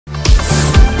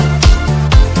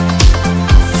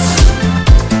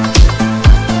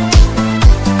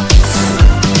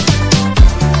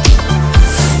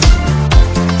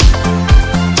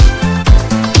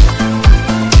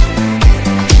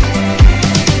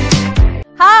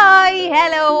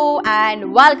and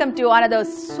welcome to another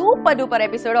super duper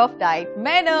episode of Diet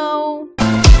Menu.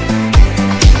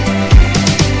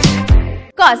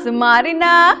 Kasu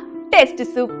marina taste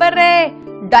super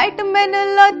diet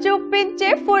మెనూలో చూపించే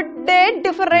food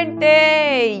different.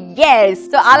 Yes,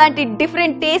 so అలాంటి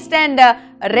different taste and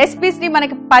recipes ని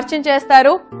మనకి పరిచయం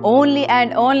చేస్తారు only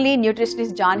and only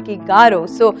nutritionist Janaki గారు.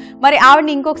 So మరి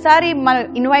ఆవిడని ఇంకొకసారి మనం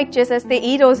ఇన్వైట్ చేసేస్తే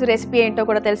ఈ రోజు రెసిపీ ఏంటో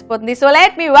కూడా తెలిసిపోతుంది. సో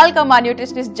లెట్ మీ వెల్కమ్ ఆ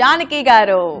న్యూట్రిషనిస్ట్ జానకి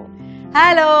గారు.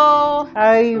 హలో.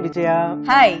 హాయ్ విజయ.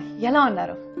 హాయ్, ఎలా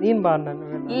ఉన్నారు? నేను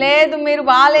బాగున్నాను. లేదు, మీరు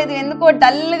బాగాలేదు, ఎందుకో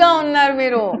డల్ గా ఉన్నారు.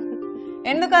 మీరు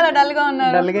ఎందుకు అలా డల్ గా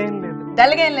ఉన్నారు?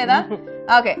 డల్ గా ఏం లేదా?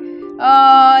 ఓకే.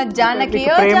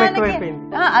 జానకియో జానకి,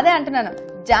 అదే అంటున్నాను.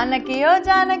 జానకియో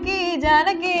జానకి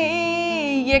జానకి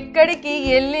ఎక్కడికి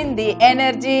వెళ్ళింది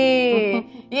ఎనర్జీ?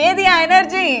 ఏది ఆ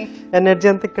ఎనర్జీ? ఎనర్జీ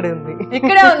అంతా ఇక్కడే ఉంది.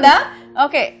 ఇక్కడే ఉందా?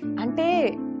 ఓకే, అంటే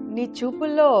నీ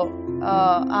చూపుల్లో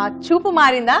ఆ చూపు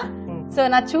మారిందా? సో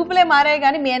నా చూపులే మారాయి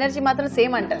కానీ మీ ఎనర్జీ మాత్రం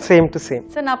సేమ్ అంటారు. Same to same.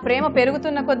 సో నా ప్రేమ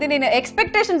పెరుగుతున్న కొద్దీ నేను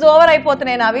ఎక్స్పెక్టేషన్స్ ఓవర్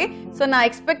అయిపోతున్నాయి నావి. సో నా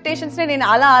ఎక్స్పెక్టేషన్స్ ని నేను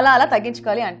అలా అలా అలా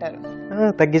తగ్గించుకోవాలి అంటారు.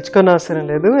 తగ్గించుకోని అవసరం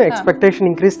లేదు, ఎక్స్పెక్టేషన్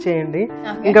ఇంక్రీజ్ చేయండి,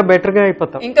 ఇంకా బెటర్ గా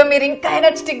అయిపోతాం. ఇంకా మీరు ఇంకా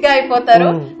ఎనర్జెటిక్ గా అయిపోతారు.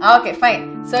 Okay fine.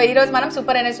 సో ఈ రోజు మనం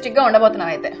సూపర్ ఎనర్జెటిక్ గా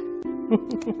ఉండబోతున్నాం అయితే.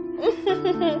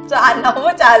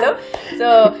 నవ్వు చాలు. సో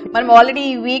మనం ఆల్రెడీ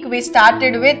ఈ week we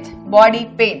started with body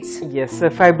pains. yes,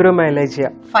 fibromyalgia.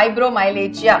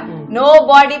 No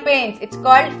body pains, it's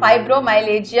called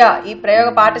ఫైబ్రోమైలేజియా. ఈ ప్రయోగ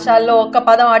పాఠశాలలో ఒక్క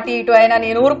పదం అటు ఇటు అయినా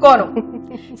నేను ఊరుకోను.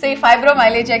 సో ఈ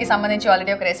ఫైబ్రోమైలేజియాకి సంబంధించి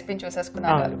ఆల్రెడీ ఒక రెసిపీని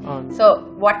చూసేసుకున్నాను. So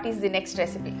what is the next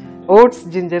recipe? Oats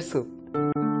ginger soup.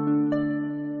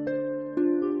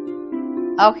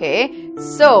 Okay,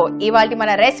 so ఇవాళ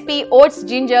మన recipe oats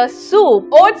ginger soup.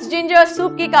 Oats ginger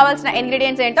soup కి కావాల్సిన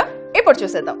ఇంగ్రీడియంట్స్ ఏంటో ఇప్పుడు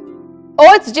చూసేద్దాం.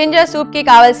 ఓట్స్ జింజర్ సూప్ కి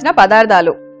కావాల్సిన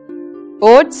పదార్థాలు: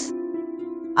 ఓట్స్,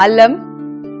 అల్లం,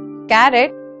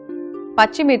 క్యారెట్,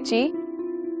 పచ్చిమిర్చి,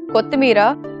 కొత్తిమీర,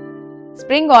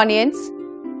 స్ప్రింగ్ ఆనియన్స్,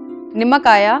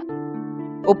 నిమ్మకాయ,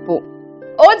 ఉప్పు.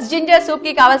 ఓట్స్ జింజర్ సూప్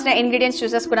కి కావాల్సిన ఇంగ్రీడియంట్స్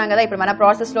చూసేసుకున్నాం కదా. ఇప్పుడు మన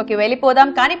ప్రాసెస్ లోకి వెళ్ళిపోదాం.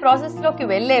 కానీ ప్రాసెస్ లోకి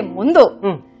వెళ్లే ముందు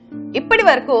ఇప్పటి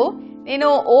వరకు నేను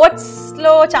ఓట్స్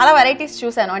లో చాలా వెరైటీస్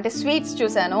చూసాను, అంటే స్వీట్స్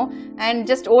చూసాను అండ్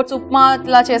జస్ట్ ఓట్స్ ఉప్మా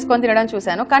లా చేసుకొని తినడం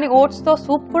చూసాను. కానీ ఓట్స్ తో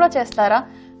సూప్ కూడా చేస్తారా?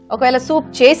 ఒకవేళ సూప్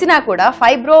చేసినా కూడా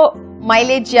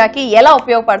ఫైబ్రోమైలేజియాకి ఎలా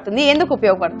ఉపయోగపడుతుంది, ఎందుకు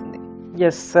ఉపయోగపడుతుంది?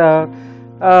 ఎస్,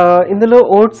 ఇందులో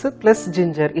ఓట్స్ ప్లస్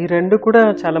జింజర్ ఈ రెండు కూడా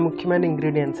చాలా ముఖ్యమైన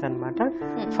ఇంగ్రీడియంట్స్ అన్నమాట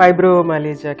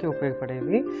ఫైబ్రోమైలేజియాకి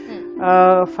ఉపయోగపడేవి.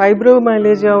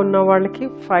 ఫైబ్రోమైలేజియా ఉన్న వాళ్ళకి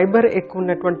ఫైబర్ ఎక్కువ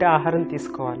ఉన్నటువంటి ఆహారం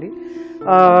తీసుకోవాలి.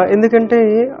 ఎందుకంటే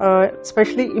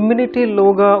స్పెషలీ ఇమ్యూనిటీ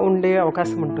లోగా ఉండే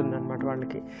అవకాశం ఉంటుంది అనమాట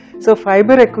వాళ్ళకి. సో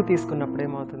ఫైబర్ ఎక్కువ తీసుకున్నప్పుడు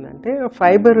ఏమవుతుందంటే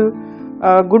ఫైబర్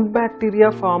గుడ్ బ్యాక్టీరియా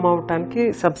ఫామ్ అవటానికి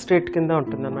సబ్స్ట్రేట్ కింద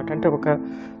ఉంటుంది అనమాట. అంటే ఒక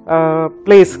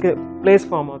ప్లేస్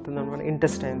ఫామ్ అవుతుంది అనమాట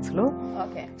ఇంటెస్టైన్స్లో.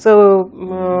 సో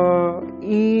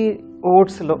ఈ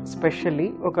ఓట్స్లో స్పెషల్లీ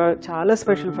ఒక చాలా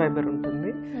స్పెషల్ ఫైబర్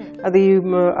ఉంటుంది.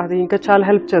 అది ఇంకా చాలా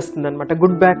హెల్ప్ చేస్తుంది అనమాట,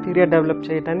 గుడ్ బ్యాక్టీరియా డెవలప్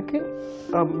చేయడానికి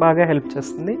బాగా హెల్ప్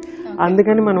చేస్తుంది.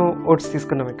 అందుకని మనం ఓట్స్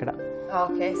తీసుకున్నాం ఇక్కడ.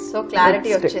 ఓకే, సో క్లారిటీ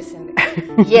వచ్చేసింది.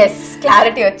 yes,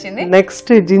 క్లారిటీ వచ్చింది.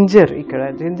 Next ginger. ఇక్కడ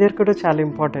జింజర్ కూడా చాలా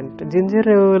ఇంపార్టెంట్. జింజర్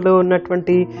లో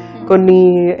ఉన్నటువంటి కొన్ని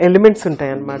ఎలిమెంట్స్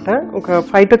ఉంటాయి అన్నమాట. ఒక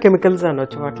ఫైటోకెమికల్స్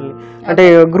అనొచ్చు వాటిని, అంటే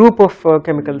గ్రూప్ ఆఫ్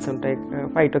కెమికల్స్ ఉంటాయి,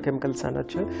 ఫైటోకెమికల్స్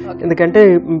అనొచ్చు. ఎందుకంటే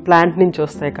ప్లాంట్ నుంచి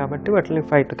వస్తాయి కాబట్టి వాటిని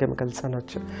ఫైటోకెమికల్స్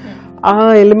అనొచ్చు. ఆ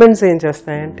ఎలిమెంట్స్ ఏం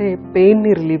చేస్తాయంటే పెయిన్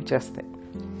ని రిలీవ్ చేస్తాయి.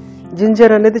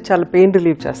 జింజర్ అనేది చాలా పెయిన్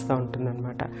రిలీవ్ చేస్తూ ఉంటుంది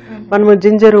అనమాట. మనము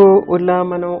జింజర్ ఇలా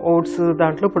మనం ఓట్స్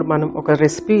దాంట్లో ఇప్పుడు మనం ఒక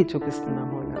రెసిపీ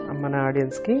చూపిస్తున్నాము మన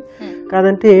ఆడియన్స్కి.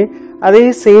 కాదంటే అదే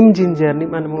సేమ్ జింజర్ని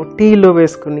మనము టీలో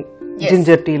వేసుకుని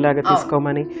జింజర్ టీ లాగా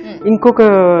తీసుకోమని, ఇంకొక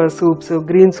సూప్స్,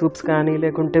 గ్రీన్ సూప్స్ కానీ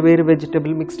లేకుంటే వేరే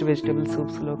మిక్స్డ్ వెజిటబుల్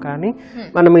సూప్స్లో కానీ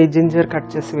మనం ఈ జింజర్ కట్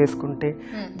చేసి వేసుకుంటే,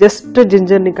 జస్ట్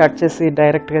జింజర్ని కట్ చేసి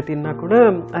డైరెక్ట్గా తిన్నా కూడా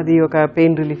అది ఒక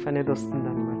పెయిన్ రిలీఫ్ అనేది వస్తుంది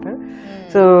అనమాట.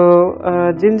 సో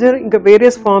జింజర్ ఇంకా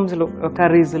వేరియస్ ఫార్మ్స్లో,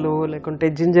 కర్రీస్లో లేకుంటే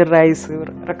జింజర్ రైస్,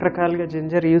 రకరకాలుగా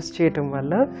జింజర్ యూస్ చేయటం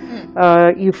వల్ల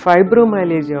ఈ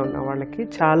ఫైబ్రోమైలేజియా ఉన్న వాళ్ళకి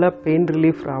చాలా పెయిన్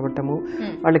రిలీఫ్ రావటము,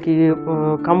 వాళ్ళకి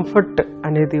కంఫర్ట్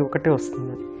అనేది ఒకటే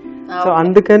వస్తుంది. సో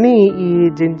అందుకని ఈ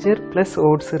జింజర్ ప్లస్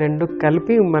ఓట్స్ రెండు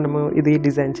కలిపి మనము ఇది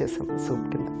డిజైన్ చేసాం సూప్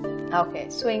కింద. ఓకే,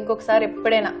 సో ఇంకొకసారి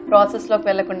ఎప్పుడైనా ప్రాసెస్ లోకి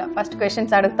వెళ్లకుండా ఫస్ట్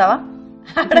క్వశ్చన్స్ అడుగుతావా?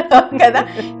 కదా,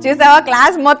 చూసావా,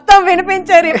 క్లాస్ మొత్తం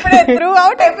వినిపించారు ఇప్పుడే, త్రూ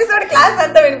అవుట్ ఎపిసోడ్ క్లాస్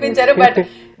అంతా వినిపించారు. But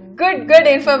good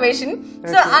information.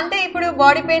 సో అంటే ఇప్పుడు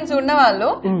బాడీ పెయిన్స్ ఉన్న వాళ్ళు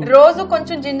రోజు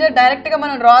కొంచెం జింజర్ డైరెక్ట్ గా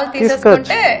మనం రాల్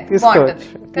తీసేసుకుంటే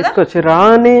తీసుకోవచ్చు. రా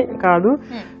అనే కాదు,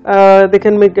 they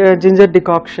can make ginger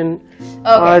decoction,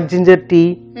 ginger tea,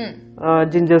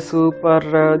 ginger soup are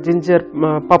ginger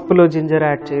పప్పులో జింజర్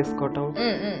యాడ్ చేసుకోవటం,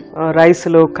 రైస్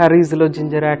లో కర్రీస్ లో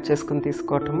జింజర్ యాడ్ చేసుకుని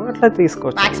తీసుకోవటం అట్లా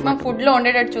తీసుకోవచ్చు. ఫుడ్ లో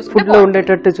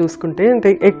ఉండేటట్టు చూసుకుంటే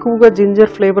అంటే ఎక్కువగా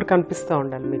జింజర్ ఫ్లేవర్ కనిపిస్తూ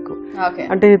ఉండాలి మీకు.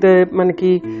 అంటే ఇది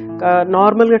మనకి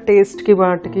నార్మల్ గా టేస్ట్ కి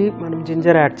వాటికి మనం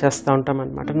జింజర్ యాడ్ చేస్తూ ఉంటాం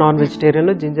అనమాట. నాన్ వెజిటేరియన్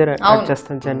లో జింజర్ యాడ్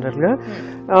చేస్తాం జనరల్ గా.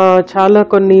 చాలా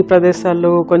కొన్ని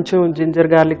ప్రదేశాల్లో కొంచెం జింజర్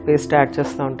గార్లిక్ పేస్ట్ యాడ్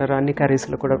చేస్తూ ఉంటారు అన్ని కర్రీస్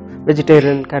లో కూడా,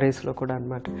 వెజిటేరియన్ కర్రీస్ లో కూడా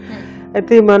అనమాట.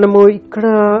 అయితే మనము ఇక్కడ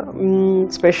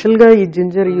స్పెషల్ గా ఈ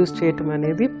జింజర్ యూజ్ చేయటం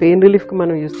అనేది పెయిన్ రిలీఫ్ కి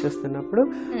మనం యూజ్ చేస్తున్నప్పుడు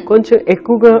కొంచెం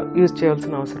ఎక్కువగా యూజ్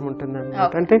చేయాల్సిన అవసరం ఉంటుంది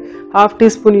అనమాట. అంటే హాఫ్ టీ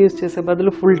స్పూన్ యూజ్ చేసే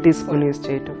బదులు ఫుల్ టీ స్పూన్ యూజ్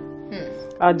చేయటం.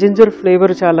 ఆ జింజర్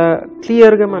ఫ్లేవర్ చాలా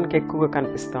క్లియర్ గా మనకి ఎక్కువగా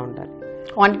కనిపిస్తూ ఉండాలి.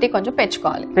 క్వాంటిటీ కొంచెం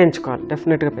పెంచుకోవాలి,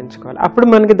 డెఫినెట్ గా పెంచుకోవాలి. అప్పుడు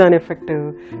మనకి దాని ఎఫెక్ట్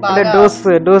అంటే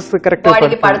డోస్ కరెక్ట్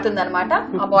బాడీకి పడుతుంది అనమాట.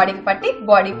 ఆ బాడీకి పట్టి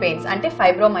బాడీ పెయిన్స్ అంటే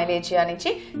ఫైబ్రోమైలేజియా నుంచి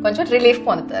కొంచెం రిలీఫ్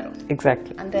పొందుతారు.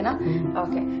 ఎగ్జాక్ట్లీ, అంతేనా?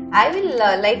 Okay, I will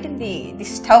light in the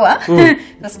stove.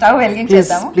 Stove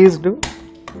వెలిగించేద్దాము. Please do.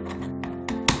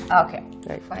 Okay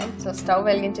fine. So stove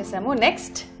వెలిగించేసాము.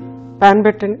 Next pan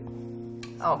పెట్టండి.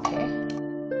 ఓకే,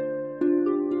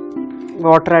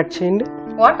 వాటర్ యాడ్ చేయండి.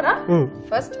 వాటరా?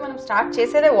 ఫస్ట్ మనం స్టార్ట్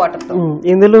చేసేదే వాటర్ తో.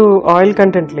 ఇందులో ఆయిల్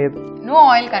కంటెంట్ లేదు. No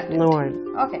oil content. No oil.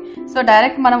 Okay, so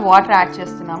direct మనం water add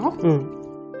చేస్తున్నాము.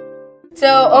 So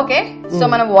okay, so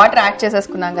మనం వాటర్ యాడ్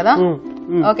చేసేసుకున్నాం కదా.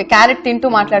 ఓకే, క్యారెట్ తింటూ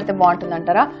మాట్లాడితే బాగుంటుంది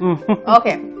అంటారా?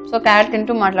 ఓకే, సో క్యారెట్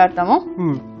తింటూ మాట్లాడతాము.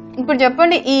 ఇప్పుడు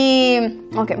చెప్పండి ఈ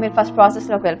ఓకే, మీరు ఫస్ట్ ప్రాసెస్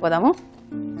లోకి వెళ్ళిపోదాము.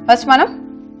 ఫస్ట్ మనం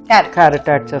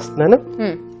క్యారెట్ యాడ్ చేస్తున్నాను.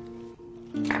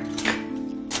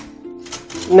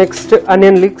 Next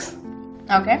onion leaks.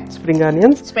 Okay, spring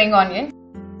onions.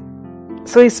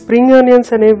 So ఈ స్ప్రింగ్ ఆనియన్స్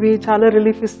అనేవి చాలా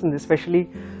రిలీఫ్ ఇస్తుంది. ఎస్పెషలీ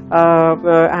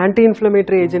యాంటీ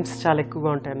ఇన్ఫ్లమేటరీ ఏజెంట్స్ చాలా ఎక్కువగా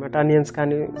ఉంటాయి అనమాట ఆనియన్స్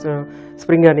కానీ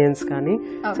స్ప్రింగ్ ఆనియన్స్ కానీ.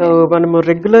 సో మనము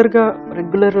రెగ్యులర్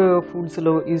ఫుడ్స్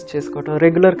లో యూజ్ చేసుకోవటం,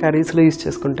 రెగ్యులర్ కర్రీస్ లో యూజ్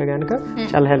చేసుకుంటే కనుక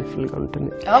చాలా హెల్ప్ఫుల్ గా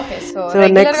ఉంటుంది. సో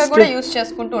నెక్స్ట్ యూజ్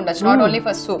చేసుకుంటూ ఉండొచ్చు, not only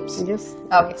for soups.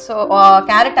 Okay, so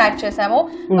carrot add చేసాము,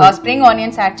 స్ప్రింగ్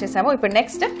ఆనియన్స్ యాడ్ చేసాము. ఇప్పుడు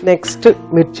నెక్స్ట్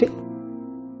మిర్చి.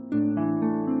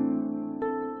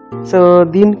 సో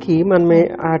దీనికి మనం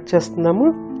యాడ్ చేస్తున్నాము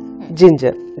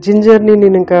జింజర్ ని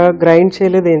నేను ఇంకా గ్రైండ్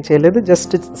చేయలేదు, ఏం చేయలేదు,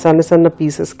 జస్ట్ సన్న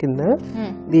పీసెస్ కింద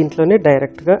దీంట్లోనే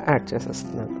డైరెక్ట్ గా యాడ్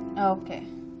చేసేస్తున్నాను.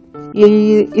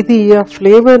 ఇది ఆ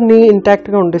ఫ్లేవర్ ని ఇంటాక్ట్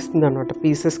గా ఉండిస్తుంది అనమాట.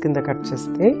 పీసెస్ కింద కట్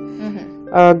చేస్తే,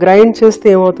 గ్రైండ్ చేస్తే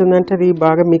ఏమవుతుందంటే అది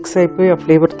బాగా మిక్స్ అయిపోయి ఆ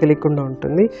ఫ్లేవర్ తెలియకుండా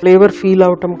ఉంటుంది. ఫ్లేవర్ ఫీల్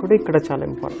అవటం కూడా ఇక్కడ చాలా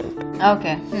important.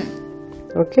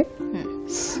 Okay,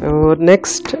 so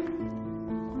next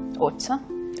oats.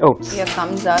 Here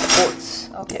comes our oats.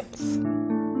 Okay.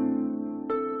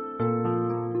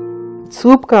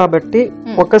 Soup కాబట్టి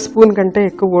ఒక స్పూన్ కంటే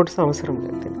ఎక్కువ ఓట్స్ అవసరం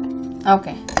లేదు.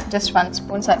 ఓకే, జస్ట్ 1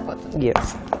 స్పూన్ సరిపోతుంది. yes.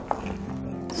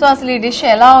 సో అసలు ఈ డిష్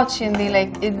ఎలా వచ్చింది?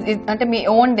 లైక్ అంటే మీ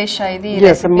ఓన్ డిష్ ఇది?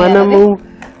 yes, మనము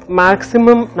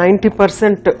మాక్సిమం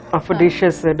 90% ఆఫ్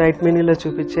డిషెస్ డైట్ మెనూలో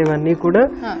చూపించేవన్నీ కూడా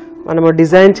మనము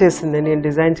నేను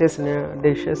డిజైన్ చేసిన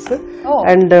డిషెస్.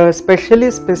 అండ్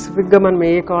స్పెసిఫిక్ గా మనం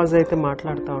ఏ కాజ్ అయితే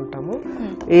మాట్లాడుతూ ఉంటామో,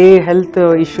 ఏ హెల్త్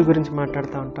ఇష్యూ గురించి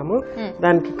మాట్లాడుతూ ఉంటామో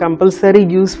దానికి కంపల్సరీ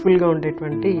యూస్ఫుల్ గా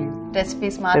ఉండేటువంటి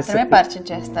రెసిపీస్ మాత్రమే పరిచయం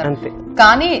చేస్తారు. అంతే.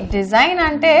 కానీ డిజైన్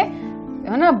అంటే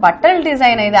ఏమన్నా బట్టల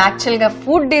డిజైన్, ఇది యాక్చువల్ గా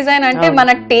ఫుడ్ డిజైన్ అంటే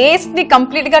మన టేస్ట్ ని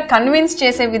కంప్లీట్ గా కన్విన్స్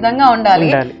చేసే విధంగా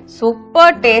ఉండాలి.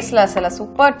 సూపర్ టేస్ట్, అసలు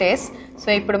సూపర్ టేస్ట్. సో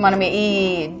ఇప్పుడు మనం ఈ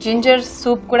జింజర్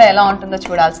సూప్ కూడా ఎలా ఉంటుందో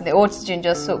చూడాల్సిందే, oats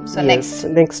ginger soup. So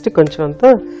next కొంచెం అంతా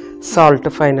సాల్ట్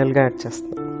ఫైనల్ గా యాడ్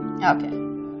చేస్తాం.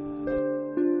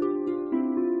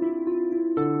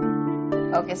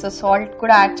 ఓకే, సో సాల్ట్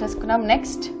కూడా యాడ్ చేసుకున్నాం.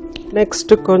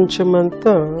 నెక్స్ట్ కొంచెం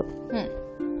అంతా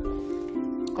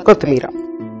కొత్తిమీర.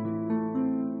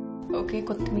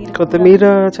 కొత్తిమీర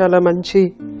చాలా మంచి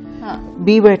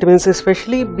B vitamins,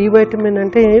 especially B vitamin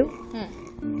అంటే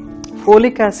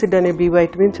ఫోలిక్ యాసిడ్ అనే బి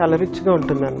వైటమిన్ చాలా రిచ్ గా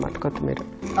ఉంటుంది అనమాట కొత్తిమీర.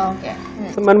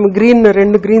 సో మనం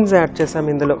 2 గ్రీన్స్ యాడ్ చేసాం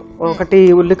ఇందులో, ఒకటి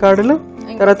ఉల్లికాడలు,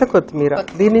 తర్వాత కొత్తిమీర.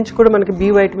 దీని నుంచి కూడా మనకి బి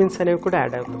వైటమిన్స్ అనేవి కూడా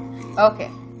యాడ్ అవుతాయి. ఓకే,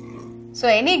 సో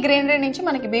ఎనీ గ్రీనరీ నుంచి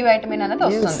మనకి బి వైటమిన్ అనేది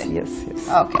వస్తుంది.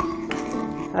 ఓకే,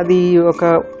 అది ఒక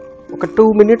 2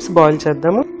 minutes బాయిల్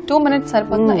చేద్దాము. 2 minutes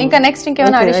సరిపోతుంది. ఇంకా నెక్స్ట్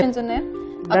ఇంకేమైనా అడిషన్స్ ఉన్నాయా?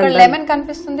 అక్కడ లెమన్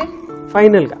కనిపిస్తుంది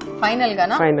ఫైనల్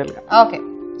గా. ఓకే,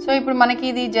 సో ఇప్పుడు మనకి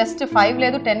ఇది జస్ట్ 5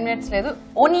 లేదు 10 minutes లేదు,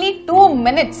 ఓన్లీ 2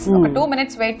 minutes. ఒక 2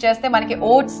 minutes వెయిట్ చేస్తే మనకి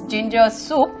ఓట్స్ జింజర్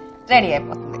సూప్ రెడీ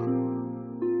అయిపోతుంది.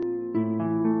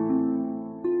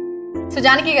 సో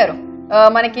జానకి గారు,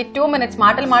 మనకి 2 minutes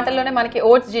మాటల్లోనే మనకి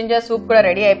ఓట్స్ జింజర్ సూప్ కూడా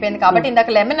రెడీ అయిపోయింది. కాబట్టి ఇందాక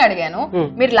లెమన్ అడిగాను,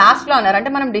 మీరు లాస్ట్ లో అన్నారు.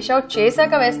 అంటే మనం డిష్ అవుట్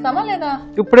చేశాక వేస్తామా లేదా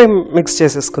ఇప్పుడే మిక్స్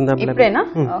చేసేసుకుందాం? ఇప్పుడేనా?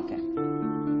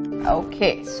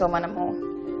 ఓకే, సో మనము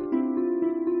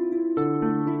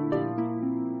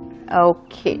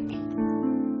ఓకే,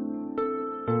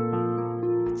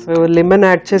 సో లెమన్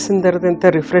యాడ్ చేసిన తర్వాత ఎంత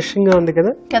రిఫ్రెషింగ్ గా ఉంది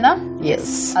కదా కదా.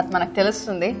 ఎస్, అది మనకు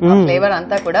తెలుస్తుంది ఫ్లేవర్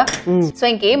అంతా కూడా. సో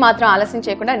ఇంకేం మాత్రం ఆలస్యం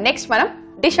చేయకుండా నెక్స్ట్ మనం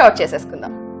డిష్ అవుట్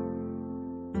చేసేసుకుందాం.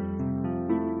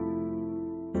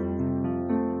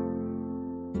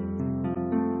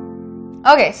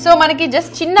 ఓకే, సో మనకి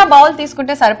జస్ట్ చిన్న బౌల్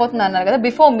తీసుకుంటే సరిపోతుంది అన్నారు కదా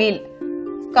బిఫోర్ మీల్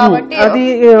కాబట్టి. అది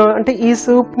అంటే ఈ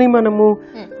సూప్ ని మనము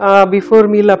బిఫోర్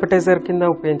మీల్ అపెటైజర్ కింద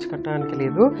ఉపయోగించుకోవడానికి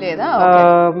లేదు,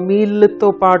 మీల్ తో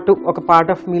పాటు ఒక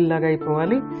పార్ట్ ఆఫ్ మీల్ లాగా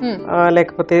అయిపోవాలి,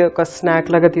 లేకపోతే ఒక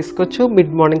స్నాక్ లాగా తీసుకోవచ్చు,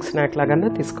 మిడ్ మార్నింగ్ స్నాక్ లాగా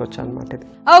తీసుకోవచ్చు అనమాట.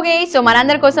 ఓకే, సో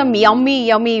మనందరి కోసం యమ్మీ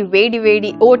యమ్మీ వేడి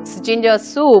వేడి ఓట్స్ జింజర్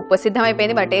సూప్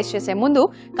సిద్ధమైపోయింది. మరి టేస్ట్ చేసే ముందు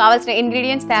కావాల్సిన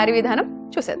ఇంగ్రీడియంట్స్, తయారీ విధానం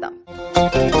చూసేద్దాం.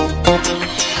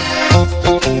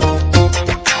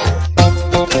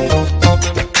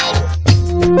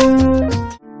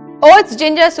 ఓట్స్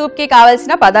జింజర్ సూప్ కి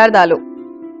కావలసిన పదార్థాలు: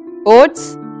 ఓట్స్,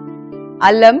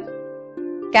 అల్లం,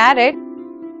 క్యారెట్,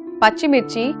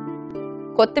 పచ్చిమిర్చి,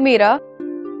 కొత్తిమీర,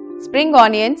 స్ప్రింగ్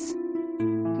ఆనియన్స్,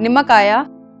 నిమ్మకాయ,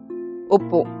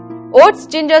 ఉప్పు. ఓట్స్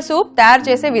జింజర్ సూప్ తయారు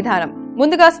చేసే విధానం: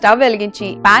 ముందుగా స్టవ్ వెలిగించి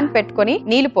పాన్ పెట్టుకుని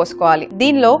నీళ్లు పోసుకోవాలి.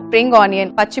 దీనిలో స్ప్రింగ్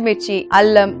ఆనియన్, పచ్చిమిర్చి,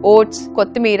 అల్లం, ఓట్స్,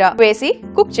 కొత్తిమీర వేసి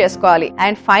కుక్ చేసుకోవాలి.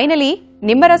 అండ్ ఫైనలీ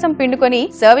నిమ్మరసం పిండుకొని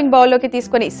సర్వింగ్ బౌల్ లోకి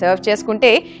తీసుకొని సర్వ్ చేసుకుంటే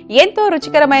ఎంతో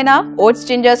రుచికరమైన oats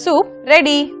ginger soup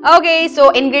ready. Okay, so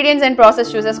ingredients and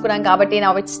process చూసేసుకున్నాం కాబట్టి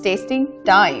now it's tasting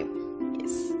time.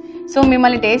 So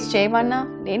మిమ్మల్ని టేస్ట్ చేయమన్నా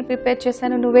నేను ప్రిపేర్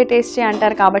చేశాను, నువ్వే టేస్ట్ చేయ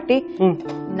అంటారు కాబట్టి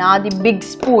నాది big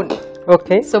spoon.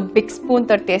 Okay, so big spoon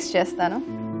తో టేస్ట్ చేస్తాను.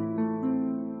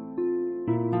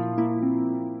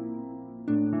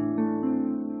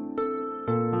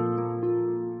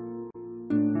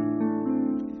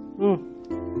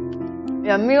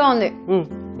 యమ్మీగా ఉంది,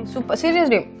 సూపర్,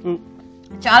 సీరియస్లీ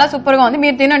చాలా సూపర్ గా ఉంది.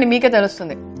 మీరు తినండి, మీకే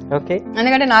తెలుస్తుంది. ఓకే,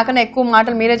 ఎందుకంటే నాకన్నా ఎక్కువ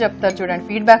మాటలు మీరే చెప్తారు, చూడండి,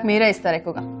 ఫీడ్బ్యాక్ మీరే ఇస్తారు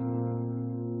ఎక్కువగా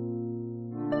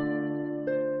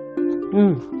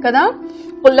కదా.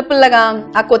 పుల్ల పుల్లగా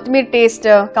ఆ కొత్తిమీర టేస్ట్,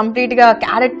 కంప్లీట్ గా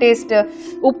క్యారెట్ టేస్ట్,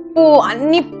 ఉప్పు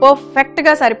అన్ని పర్ఫెక్ట్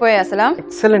గా సరిపోయాయి అసలు.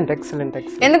 Excellent excellent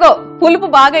excellent. ఎందుకో పులుపు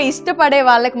బాగా ఇష్టపడే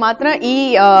వాళ్ళకి మాత్రం ఈ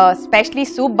స్పెషలీ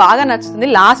సూప్ బాగా నచ్చుతుంది.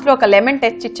 లాస్ట్ లో ఒక లెమన్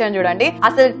టెస్ట్ ఇచ్చాను చూడండి,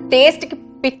 అసలు టేస్ట్ కి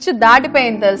పిచ్చు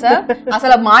దాటిపోయింది తెలుసా.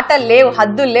 అసలు మాటలు లేవు,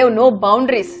 హద్దులు లేవు, నో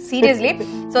బౌండరీస్, సీరియస్లీ.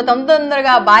 సో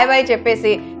తొందరగా బాయ్ బాయ్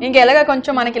చెప్పేసి ఇంకెలాగా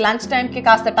కొంచెం మనకి లంచ్ టైం కి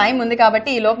కాస్త టైం ఉంది కాబట్టి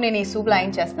ఈ లోపు నేను ఈ సూప్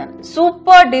లైన్ చేస్తాను.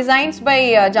 సూపర్ డిజైన్స్ బై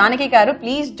జానకి గారు,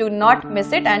 please do not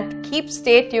miss it and keep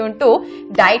stay tune to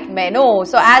diet menu.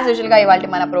 So as usual గా ఇవాళ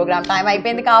మన ప్రోగ్రామ్ టైం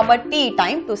అయిపోయింది కాబట్టి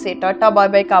time to say Tata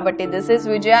bye bye. కాబట్టి this is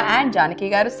Vijaya and Janaki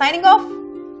గారు signing off.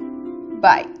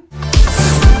 Bye.